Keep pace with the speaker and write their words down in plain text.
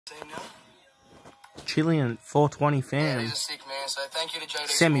Chillint 420 fam. Yeah, he's a sick man, so thank you to JD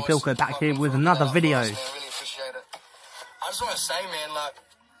Semi Pilko back here with another video. Man, really appreciate it. I just want to say, man, like,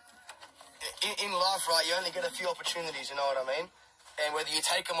 in life, right, you only get a few opportunities, you know what I mean? And whether you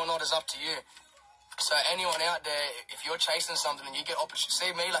take them or not is up to you. So anyone out there, if you're chasing something and you get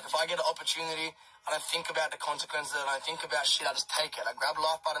see me, like if I get an opportunity, I don't think about the consequences, I don't think about shit, I just take it. I grab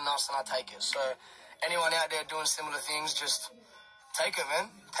life by the nuts and I take it. So anyone out there doing similar things, just take it,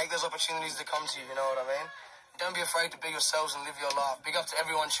 man. Take those opportunities that come to you, you know what I mean? Don't be afraid to be yourselves and live your life. Big up to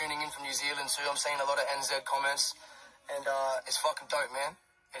everyone tuning in from New Zealand too. I'm seeing a lot of NZ comments. And it's fucking dope, man.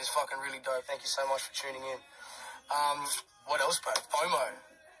 It is fucking really dope. Thank you so much for tuning in. What else, bro? FOMO.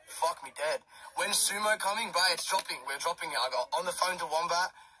 Fuck me dead. When's Sumo coming? Bro, it's dropping. We're dropping it. I got on the phone to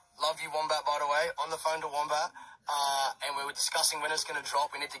Wombat. Love you, Wombat, by the way. On the phone to Wombat. And we were discussing when it's going to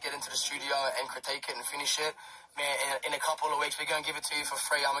drop. We need to get into the studio and critique it and finish it. Man, in a couple of weeks, we're going to give it to you for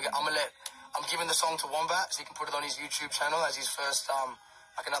free. I'm giving the song to Wombat so he can put it on his YouTube channel as his first,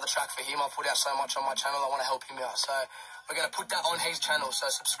 like another track for him. I put out so much on my channel. I want to help him out. So we're going to put that on his channel. So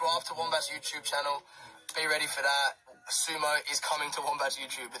subscribe to Wombat's YouTube channel. Be ready for that. Sumo is coming to Wombat's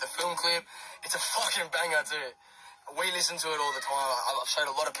YouTube with a film clip. It's a fucking banger too. We listen to it all the time. I've showed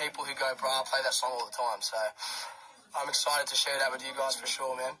a lot of people who go, bro, I play that song all the time. So I'm excited to share that with you guys for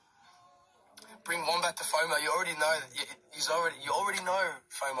sure, man. Bring Wombat to FOMO. You already know. You already know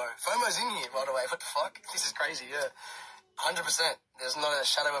FOMO. FOMO's in here, by the way. What the fuck? This is crazy, yeah. 100%. There's not a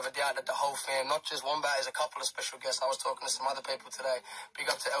shadow of a doubt that the whole fam, not just Wombat, is a couple of special guests. I was talking to some other people today. Big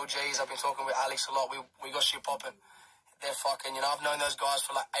up to LGs. I've been talking with Alex a lot. We got shit popping. They're fucking, you know, I've known those guys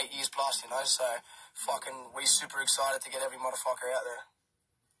for like 8 years plus, you know, so fucking, we super excited to get every motherfucker out there.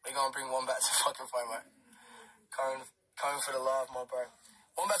 We're gonna bring Wombat to fucking FOMO. Going for the love, my bro.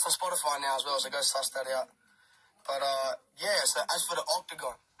 Wombat's on Spotify now as well, so go suss that out. But, yeah, so as for the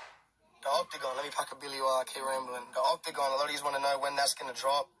Octagon, let me pack a billy while I keep rambling. The Octagon, a lot of you want to know when that's going to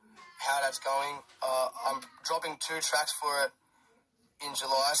drop, how that's going. I'm dropping 2 tracks for it in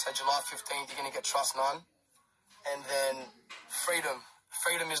July, so July 15th, you're going to get Trust None. And then Freedom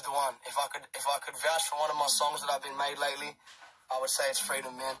is the one. If I could vouch for one of my songs that I've been made lately, I would say it's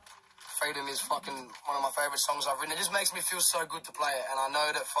Freedom, man. Freedom is fucking one of my favorite songs I've written. It just makes me feel so good to play it. And I know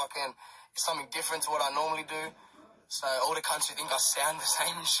that fucking it's something different to what I normally do. So all the cunts who think I sound the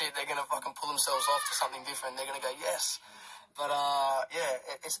same and shit, they're going to fucking pull themselves off to something different. They're going to go, yes. But, yeah,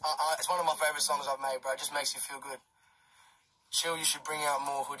 it's one of my favorite songs I've made, bro. It just makes you feel good. Chill, you should bring out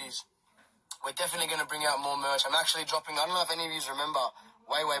more hoodies. We're definitely going to bring out more merch. I'm actually dropping, I don't know if any of you remember,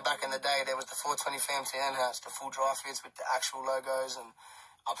 way back in the day, there was the 420 Fam TN hats, the full dry fits with the actual logos, and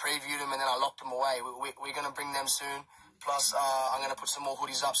I previewed them and then I locked them away. We're going to bring them soon. Plus, I'm going to put some more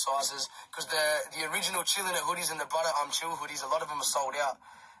hoodies up sizes, because the original Chillint hoodies and the Butter Chill hoodies, a lot of them are sold out,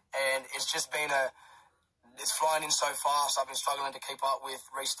 and it's just been it's flying in so fast. I've been struggling to keep up with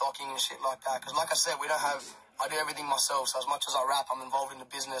restocking and shit like that, because like I said, I do everything myself, so as much as I rap, I'm involved in the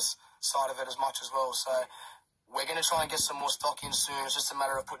business side of it as much as well, so we're going to try and get some more stock in soon. It's just a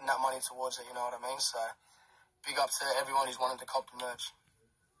matter of putting that money towards it, you know what I mean? So big up to everyone who's wanting to cop the merch.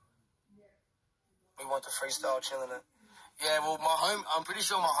 We want the freestyle Chillint it. Yeah, well, I'm pretty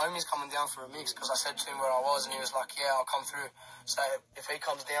sure my homie's coming down for a mix, because I said to him where I was, and he was like, yeah, I'll come through. So if he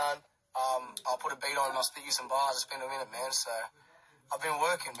comes down, I'll put a beat on and I'll spit you some bars. It's been a minute, man, so I've been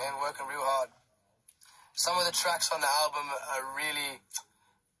working, man, working real hard. Some of the tracks on the album are really,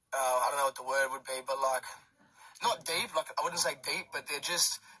 I don't know what the word would be, but like, not deep, like I wouldn't say deep, but they're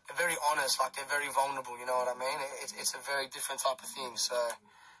very honest, like they're very vulnerable, you know what I mean? It's a very different type of thing, so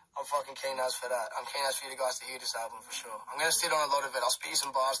I'm fucking keen as for that. I'm keen as for you guys to hear this album for sure. I'm going to sit on a lot of it. I'll spit you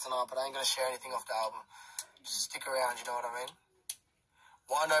some bars tonight, but I ain't going to share anything off the album. Just stick around, you know what I mean?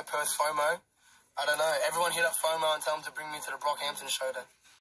 Why no Perth FOMO? I don't know. Everyone hit up FOMO and tell them to bring me to the Brockhampton show then.